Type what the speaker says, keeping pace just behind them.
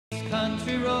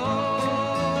country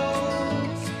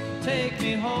roads take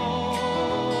me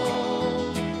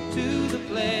home to the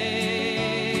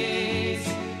place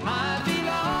I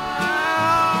belong.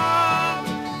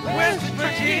 West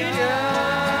Virginia,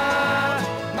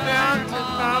 mountain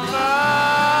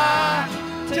mama,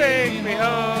 take me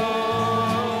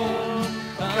home.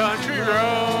 Country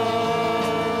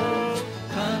road,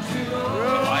 Country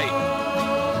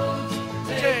roads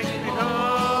take me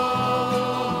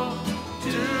home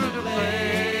to the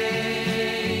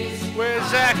place where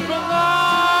Zack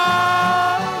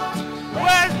belongs.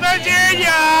 West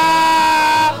Virginia,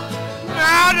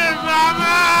 mountain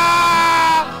mama.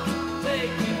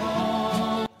 take me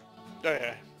home.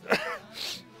 Okay.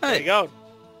 Hey, There you go.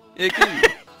 yeah, good.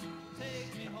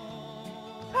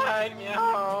 Take me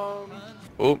home.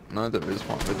 Oh, no, there is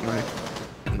one with me.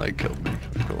 And they killed me,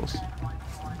 of course.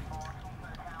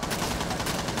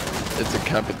 It's a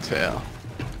cabin tower.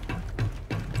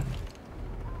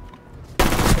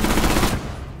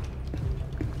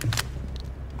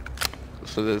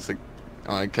 So there's a...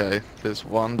 Okay, there's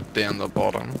one down the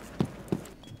bottom.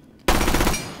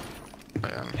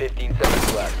 15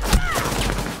 seconds left.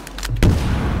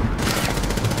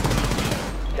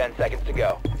 10 seconds to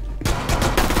go.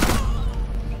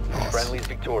 Friendly's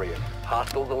victorious.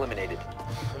 Hostiles eliminated.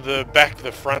 The back to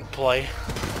the front play.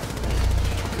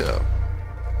 Yeah.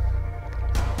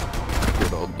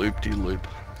 Good old loop-de-loop.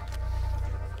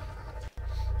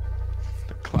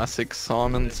 The classic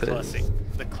Simon says.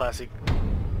 The classic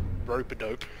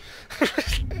rope-a-dope.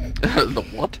 The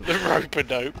what? The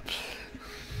rope-a-dope.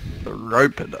 The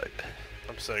rope-a-dope.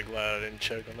 I'm so glad I didn't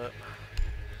choke on that.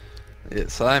 Yeah,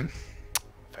 same.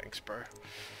 Thanks, bro.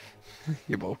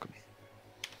 You're welcome.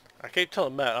 I keep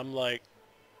telling Matt, I'm like,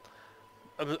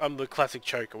 I'm the classic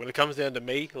choker. When it comes down to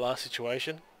me, last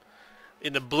situation,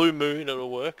 in the blue moon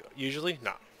it'll work. Usually,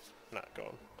 nah, go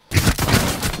on.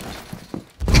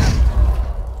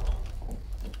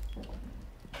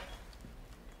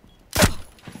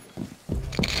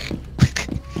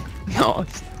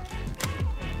 Nice.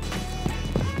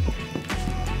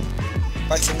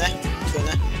 Right in there. Two in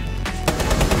there.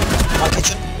 My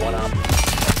kitchen. One up.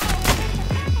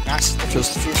 Nice.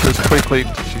 Just quickly,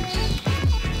 she's...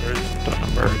 Don't know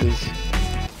where it is.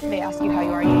 They ask you how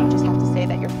you are, you just have to say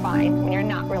that you're fine when you're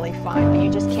not really fine, but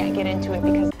you just can't get into it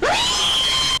because...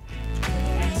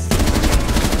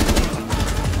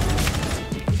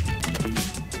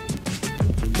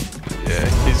 Yeah,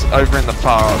 he's over in the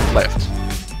far left.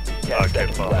 Okay,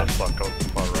 far fuck on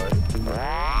far right.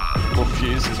 Well,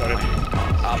 Fuse is on him.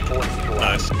 Op 4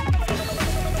 neutralized. Nice.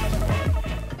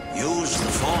 Use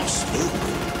the Force, Luke.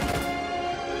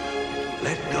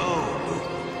 Let go, Luke.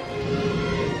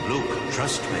 Luke,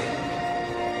 trust me.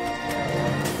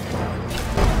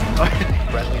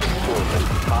 Friendly victorious.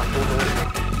 Hostiles eliminated.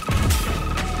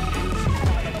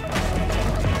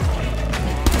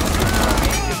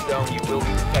 In this zone, you will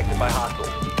be detected by hostiles.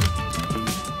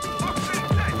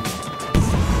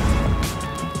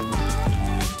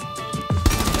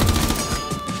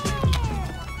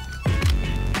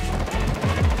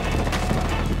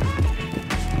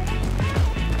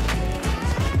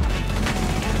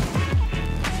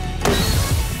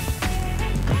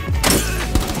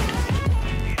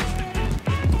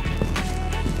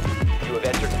 You have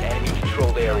entered an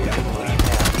enemy-controlled area. Leave now.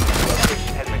 Your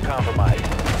location has been compromised.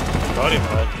 Got him,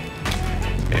 man.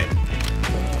 Okay.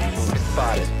 Movement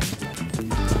spotted.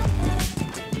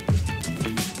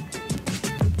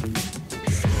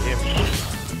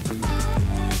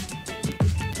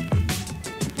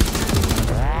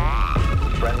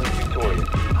 Friendly victorious.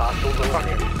 Hostiles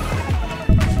eliminated.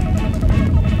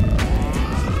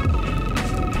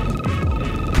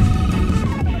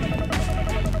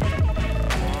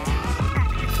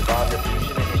 Bomb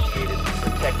diffusion initiated.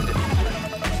 Protect the diffuser.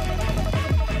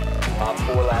 Op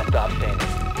 4 last stop standing.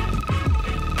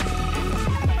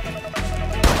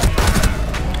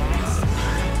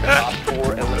 Op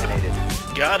 4 eliminated.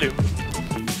 Got him.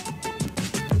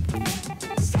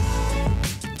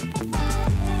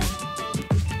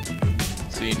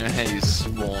 So you know how you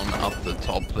spawn up the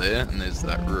top there, and there's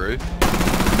that roof?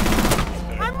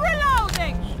 I'm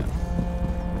reloading!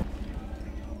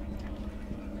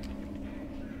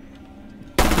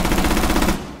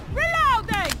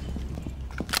 Reloading!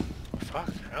 Fuck,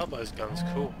 Albo's gun's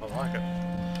cool. I like it.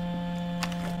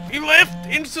 He left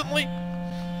instantly.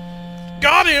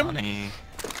 Got him. Funny.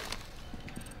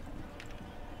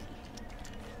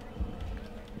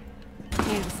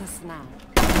 Here's a snack.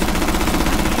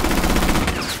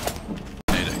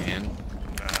 Need a hand.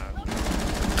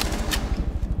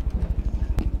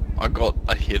 I got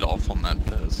a hit off on that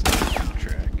person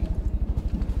track.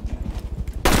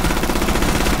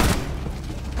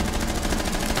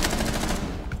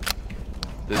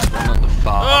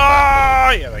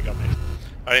 Oh yeah, they got me.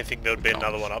 I didn't think there would be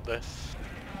another one up there.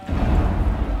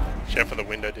 Check for the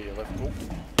window to your left. Ooh.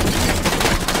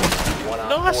 One on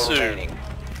Nice. 4 remaining.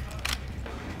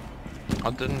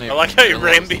 I didn't even I like how you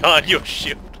ran realize- behind your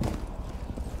shield.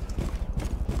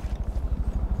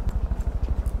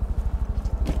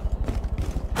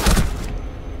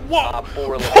 What? Op 4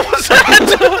 What was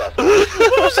that?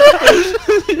 What was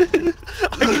that?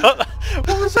 I got that.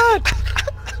 What was that?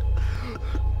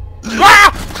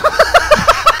 Ah!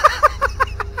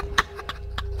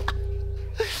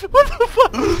 What the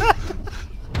fuck was that?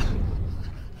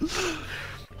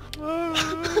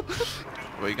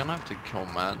 We're gonna have to kill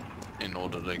Matt in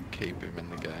order to keep him in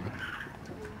the game.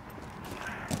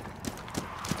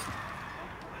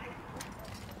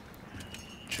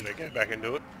 Should I go back and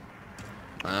do it?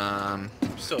 Um,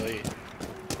 I'm still here.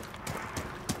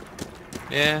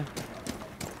 yeah.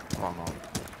 Why not?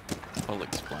 I'll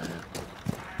explain it.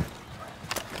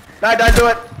 No, don't do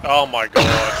it. Oh my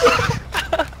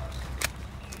god.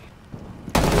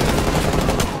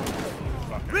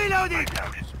 Reloading!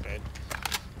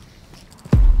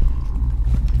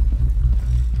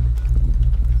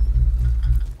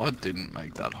 I didn't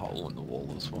make that hole in the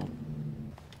wall as well.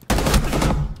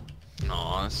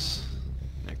 Nice.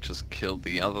 Nick just killed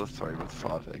the other 3 with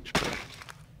 5 HP.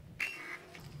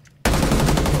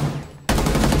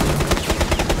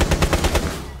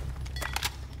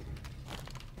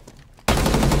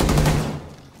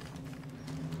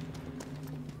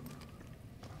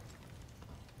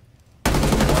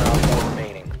 One on 4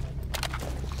 remaining.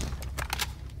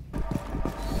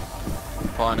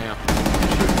 Fire now.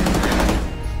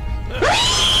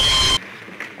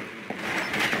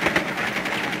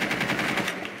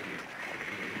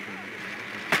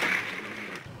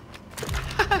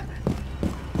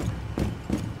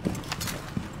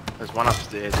 There's one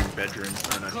upstairs in the bedroom.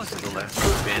 Oh no, to the left.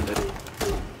 Bandit.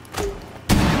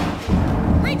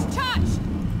 Reach touch!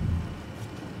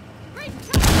 Reach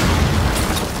touch!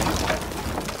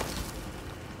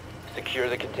 Secure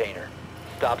the container.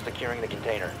 Stop securing the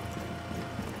container.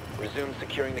 Resume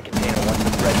securing the container once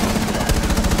the threat is set.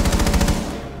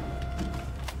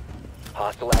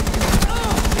 Hostile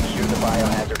activity. Secure the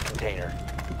biohazard container.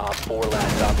 Op 4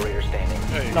 last operator standing.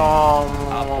 Hey. No,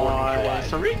 Op 4 neutralized.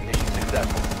 sorry. Mission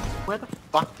successful. Where the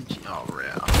fuck did you? Oh,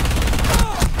 real.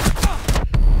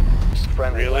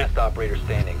 Friendly Really? last operator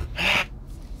standing.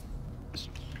 It's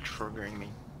triggering me.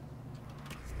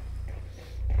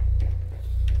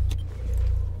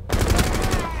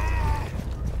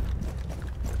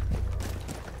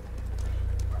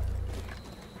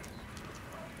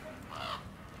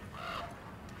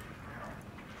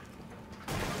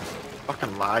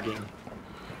 Fucking lagging.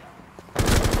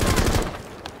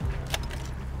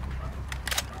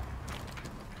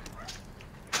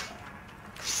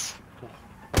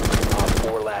 Op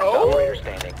 4 last operator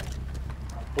standing.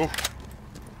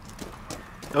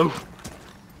 Oh.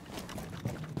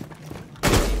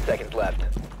 15 seconds left.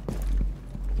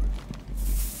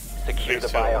 Secure the Biggs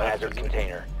to the left, biohazard isn't it?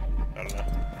 container. I don't know.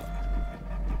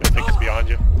 I think it's behind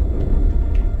you.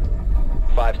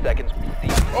 5 seconds.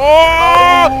 Proceed.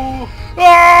 Oh!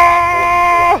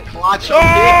 Ah! Clutch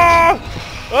Ah!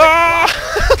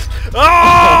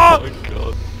 Ah! Oh my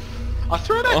god. I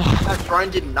threw that drone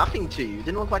did nothing to you. It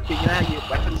didn't look like you know how your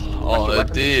weapons. Oh, your it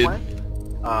weapons did. display?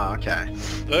 Oh, okay.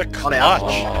 The On our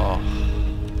clutch. Oh.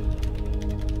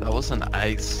 That was an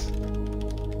ace.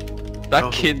 That Oh.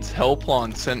 kid's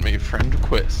helpline sent me a friend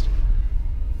request.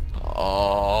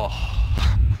 Oh.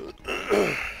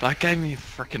 That gave me a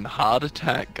freaking heart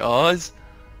attack, guys.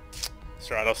 That's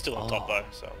right, I was still on top though,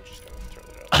 so I'm just gonna throw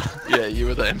that out. Yeah, you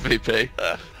were the MVP.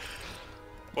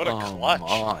 What a Oh clutch.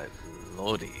 my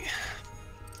lordy.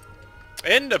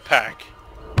 End a pack.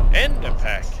 End a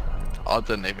pack. I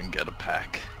didn't even get a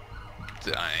pack.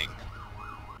 Dang.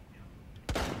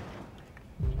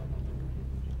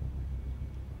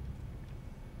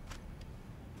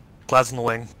 Glads in the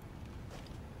wing.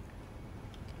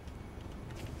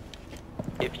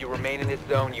 If you remain in this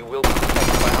zone, you will be detected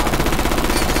by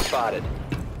hostiles. Spotted.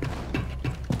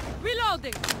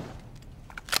 Reloading!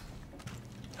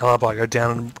 Hello, boy, go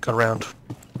down and go around.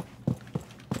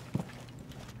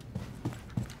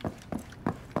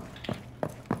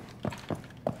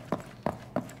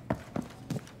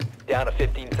 Down to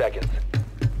 15 seconds.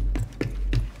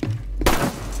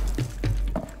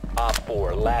 Op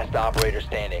 4, last operator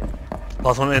standing.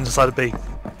 Last one inside of B.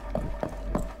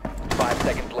 5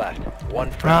 seconds left. One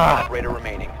friendly operator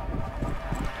remaining.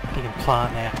 Get him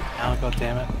plant now. Oh, god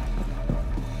damn it.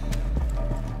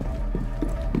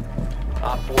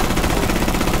 Op 4,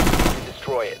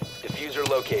 destroy it. Diffuser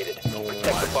located.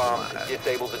 Protect the bomb.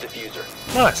 Disable the diffuser.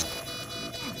 Nice.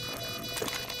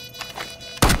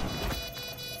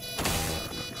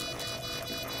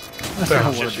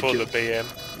 Just for the BM.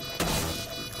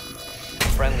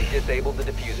 Friendly disabled the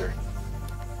diffuser.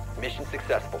 Mission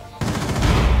successful.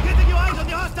 Getting your eyes on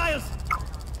the hostiles!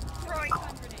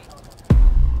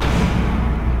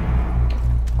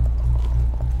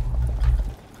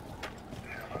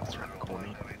 That's around the corner.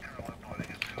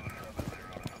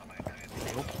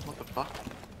 What the fuck?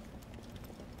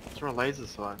 Is there a laser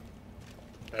sight?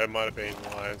 It might have been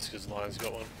Lions, because Lions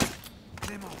got one.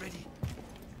 Them already.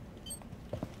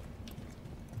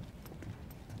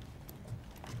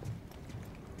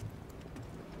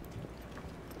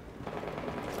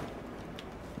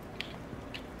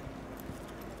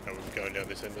 Oh, we're going down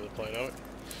this end of the plane, are we?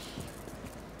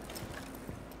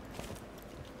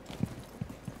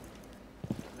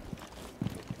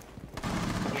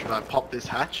 Should I pop this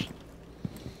hatch?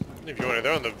 If you want to,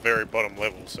 they're on the very bottom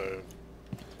level, so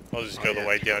I'll just go the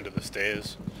way down to the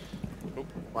stairs. Oh.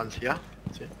 One's here.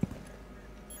 That's it.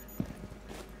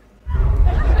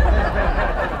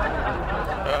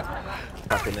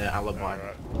 Up in there, alibi.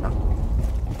 Alright.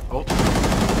 Oh.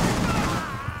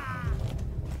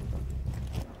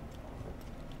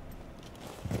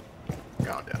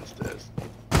 Going downstairs.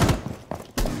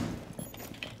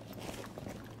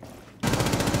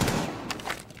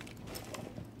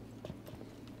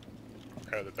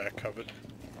 How the back covered.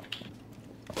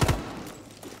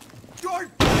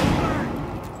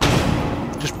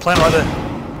 Just plant right there.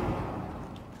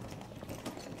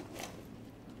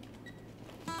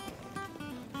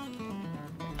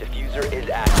 Diffuser is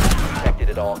active. Protected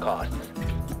at all costs.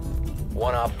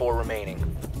 1 op 4 remaining.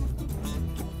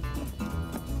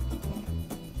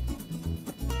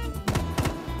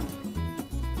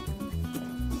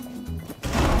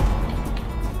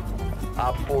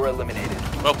 Op 4 eliminated.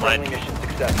 Well played. Friendly mission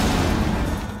successful.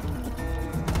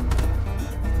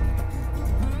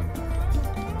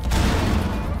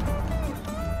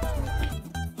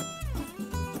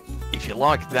 If you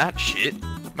like that shit,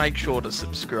 make sure to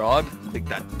subscribe, click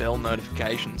that bell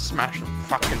notification, smash the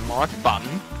fucking like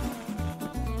button.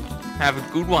 Have a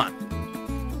good one.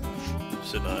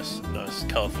 It's a nice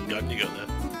colourful gun you got there.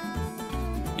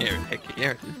 Yeah, heck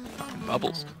yeah, fucking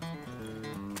bubbles.